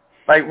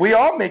 Like, we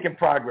are making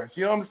progress.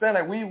 You know what I'm saying?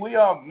 Like, we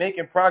are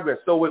making progress.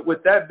 So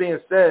with that being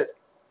said,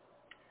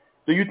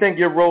 do you think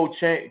your role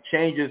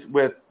changes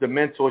with the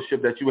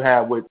mentorship that you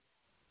have with?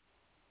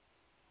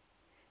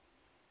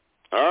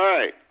 All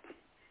right.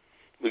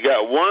 We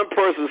got one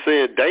person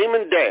saying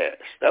Damon Dash.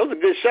 That was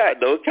a good shot,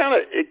 though.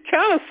 It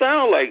kind of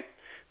sounds like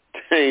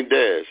Dame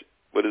Dash,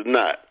 but it's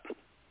not.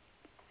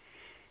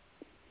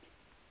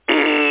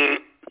 I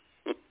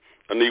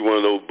need one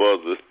of those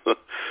buzzers.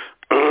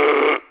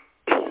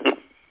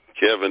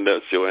 Kevin,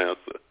 that's your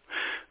answer.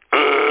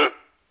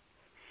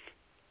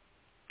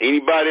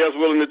 Anybody else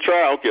willing to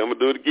try? Okay, I'm gonna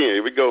do it again.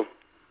 Here we go.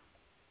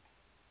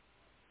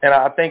 And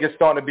I think it's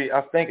starting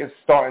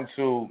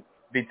to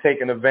be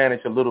taken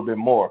advantage a little bit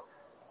more,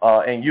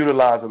 and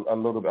utilized a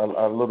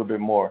little bit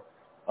more,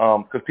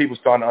 because people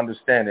starting to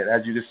understand it.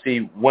 As you can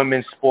see,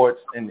 women's sports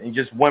and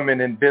just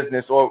women in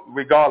business, or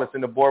regardless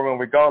in the boardroom,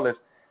 regardless,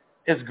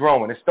 it's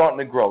growing. It's starting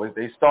to grow.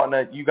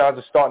 You guys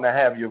are starting to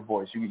have your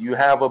voice. You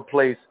have a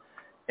place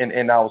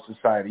in our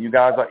society. You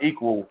guys are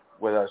equal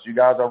with us. You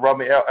guys are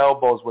rubbing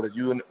elbows with us.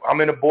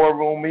 I'm in a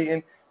boardroom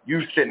meeting.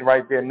 You sitting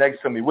right there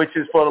next to me, which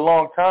is for a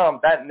long time,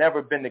 that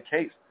never been the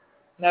case.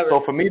 Never.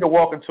 So for me to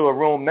walk into a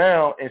room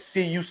now and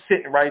see you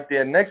sitting right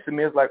there next to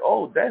me, it's like,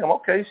 oh, damn,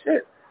 okay,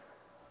 shit.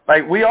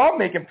 Like, we are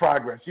making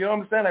progress. You know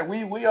what I'm saying? Like,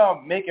 we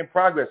are making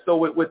progress. So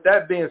with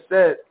that being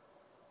said,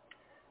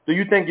 do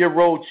you think your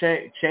role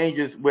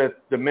changes with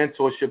the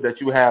mentorship that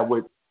you have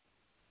with?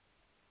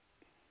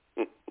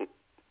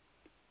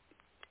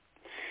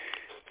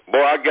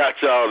 Boy, I got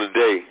y'all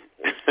today.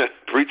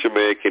 Preacher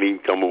man can't even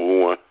come up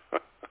with one.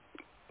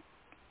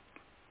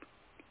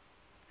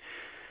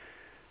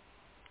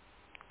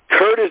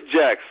 Curtis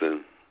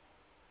Jackson.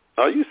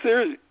 Are you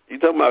serious? You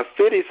talking about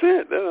 50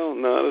 Cent?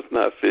 No, that's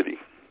not 50.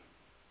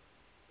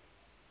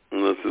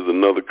 This is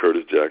another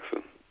Curtis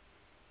Jackson.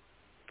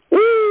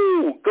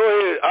 Woo! Go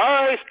ahead.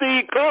 All right,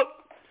 Steve Cook.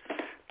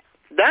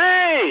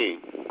 Dang.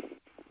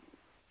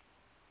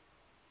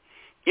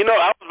 I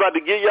was about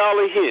to give y'all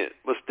a hint,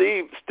 but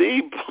Steve,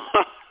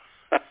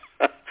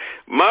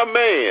 my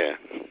man.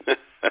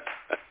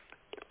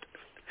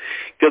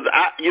 Because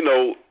I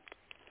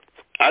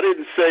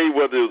didn't say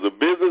whether he was a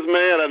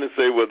businessman. I didn't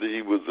say whether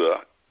he was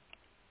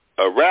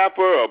a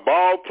rapper, a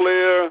ball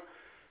player,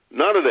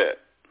 none of that.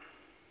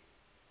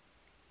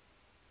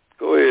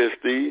 Go ahead,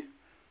 Steve.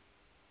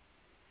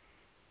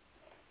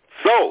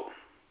 So,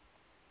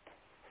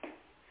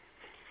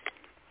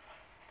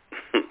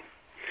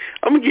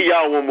 I'm going to give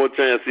y'all one more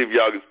chance, see if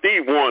y'all can.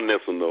 Steve won this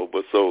one, though,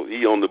 but so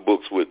he on the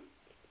books with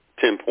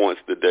 10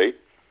 points today.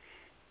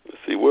 Let's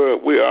see,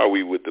 where are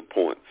we with the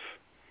points?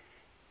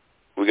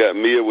 We got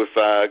Mia with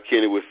 5,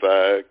 Kenny with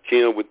 5,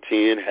 Kim with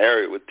 10,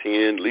 Harriet with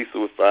 10, Lisa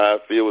with 5,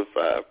 Phil with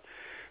 5.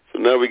 So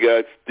now we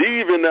got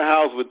Steve in the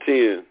house with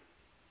 10.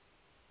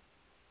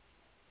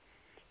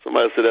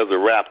 Somebody said that's a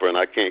rapper, and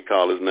I can't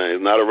call his name.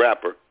 He's not a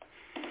rapper.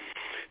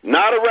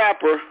 Not a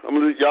rapper. I'm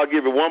gonna y'all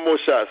give it one more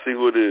shot. See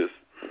who it is.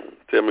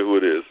 Tell me who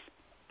it is.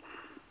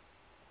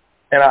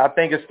 And I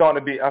think it's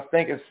starting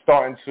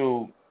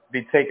to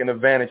be taken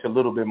advantage a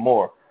little bit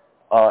more,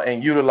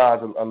 and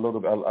utilized a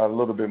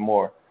little bit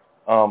more,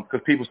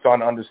 because people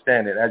starting to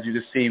understand it. As you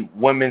can see,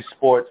 women's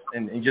sports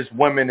and just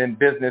women in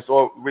business,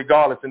 or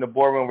regardless in the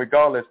boardroom,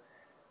 regardless,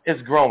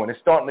 it's growing. It's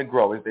starting to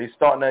grow.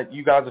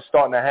 You guys are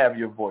starting to have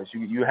your voice.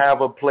 You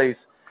have a place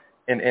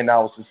in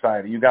our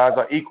society. You guys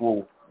are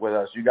equal with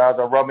us. You guys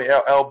are rubbing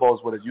elbows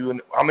with us.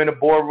 I'm in a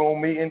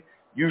boardroom meeting.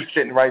 You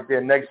sitting right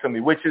there next to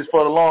me, which is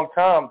for a long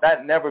time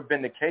that never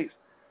been the case.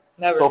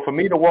 Never. So for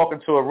me to walk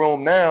into a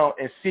room now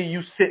and see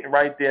you sitting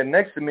right there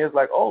next to me, it's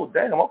like, oh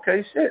damn,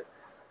 okay, shit.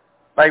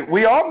 Like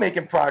we are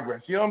making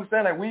progress. You know what I'm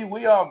saying? Like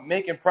we are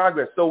making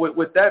progress. So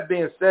with that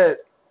being said,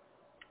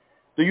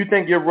 do you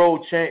think your role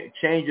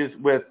changes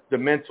with the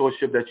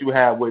mentorship that you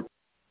have with?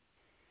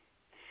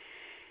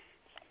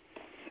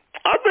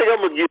 I think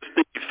I'm gonna give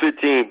Steve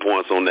 15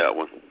 points on that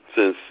one,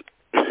 since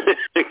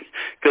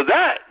because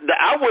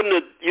I wouldn't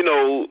have,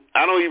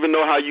 I don't even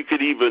know how you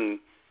could even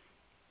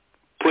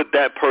put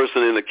that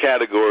person in the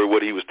category of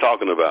what he was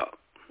talking about.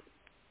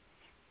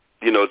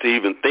 To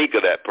even think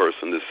of that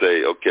person to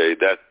say, okay,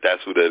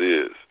 that's who that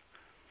is.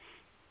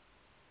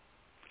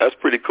 That's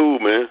pretty cool,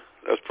 man.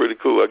 That's pretty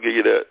cool. I'll give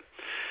you that.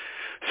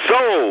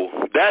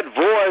 So that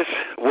voice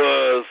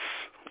was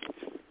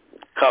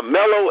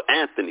Carmelo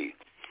Anthony.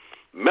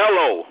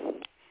 Melo,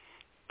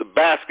 the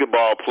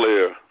basketball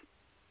player,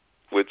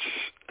 which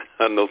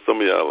I know some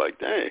of y'all are like,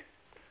 dang,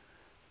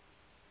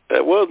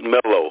 that was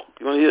Melo.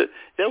 You want to hear it?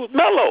 That was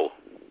Melo.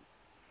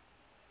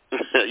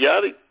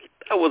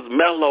 That was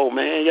Melo,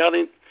 man. Y'all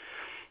didn't.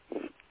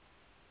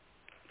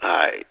 All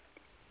right.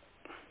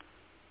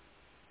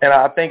 And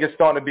I think it's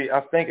starting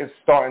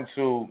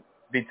to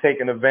be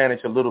taken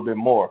advantage a little bit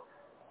more,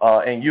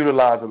 and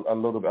utilized a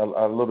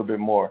little bit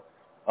more,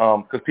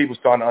 because people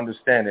starting to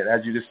understand it.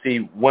 As you just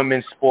see,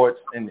 women's sports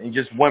and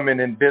just women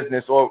in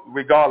business, or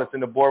regardless in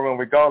the boardroom,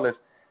 regardless,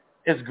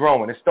 it's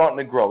growing. It's starting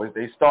to grow.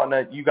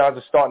 You guys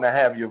are starting to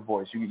have your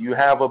voice. You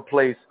have a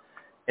place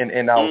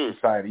in our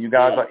society. You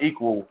guys are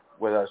equal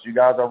with us. You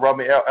guys are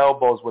rubbing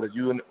elbows with us.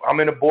 I'm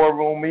in a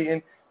boardroom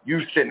meeting. You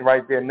sitting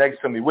right there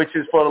next to me, which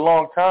is for a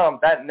long time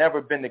that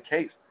never been the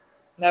case.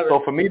 Never.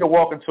 So for me to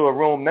walk into a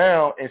room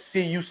now and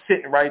see you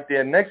sitting right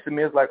there next to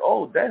me, it's like,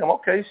 oh damn,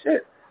 okay,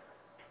 shit.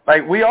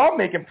 Like we are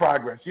making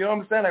progress. You know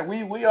what I'm saying?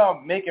 Like we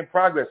are making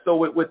progress. So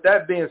with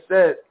that being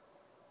said,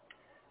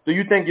 do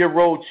you think your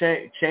role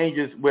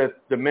changes with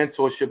the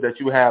mentorship that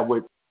you have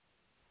with?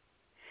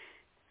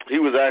 He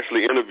was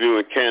actually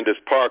interviewing Candace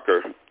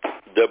Parker,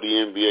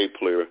 WNBA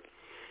player,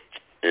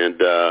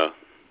 and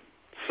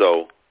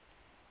so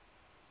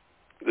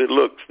good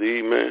look,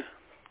 Steve, man.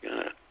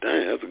 God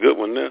dang, that's a good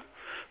one there.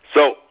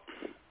 So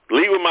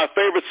leave with my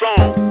favorite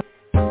song.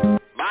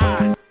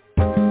 Bye.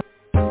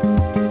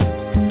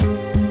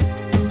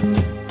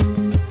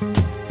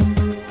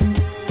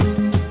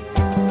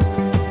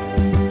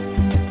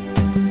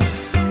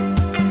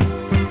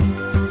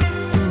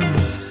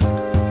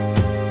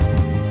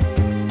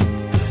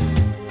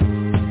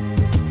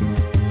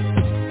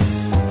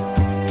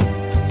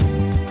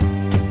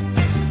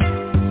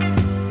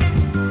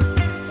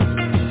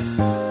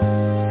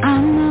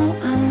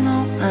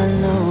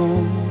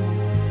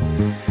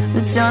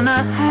 You're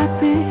not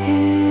happy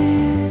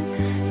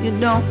here, you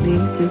don't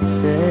need to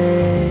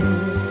say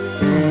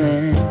it.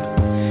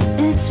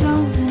 It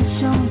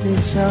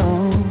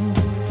shows.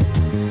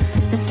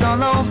 It's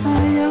all over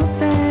your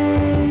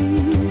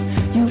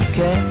face, you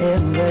can't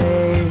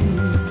erase,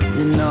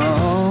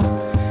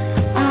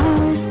 I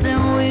wish that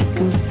we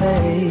could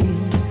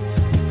face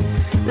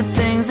the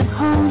things that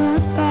hold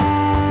us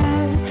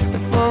back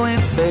before we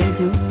fade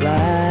to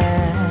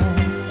black.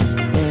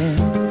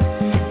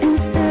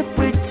 Instead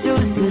we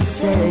choose to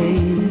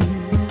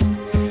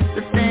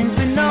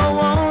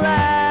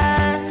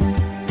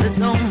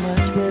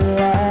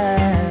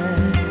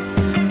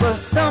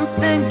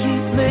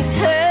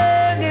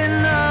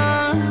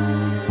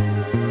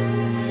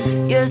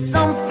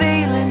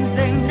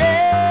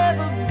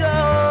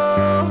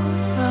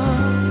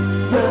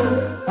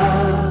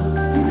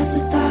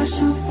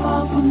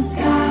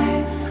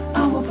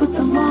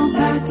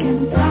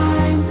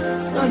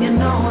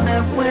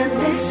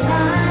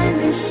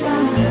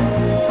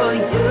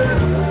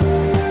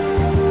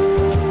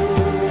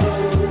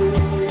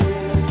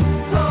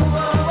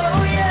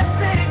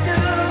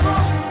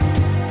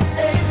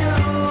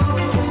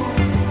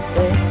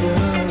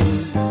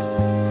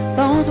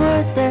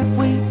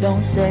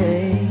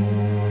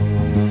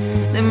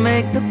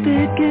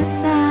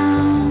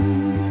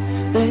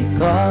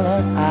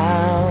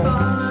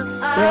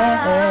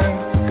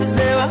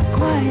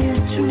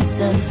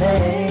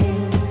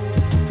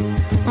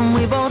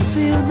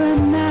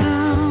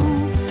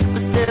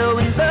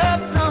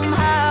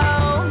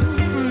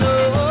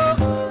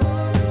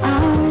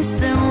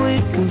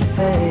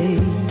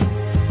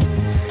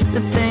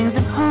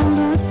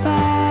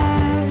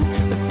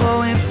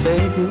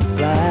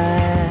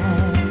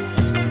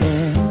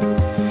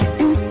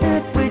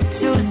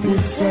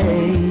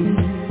say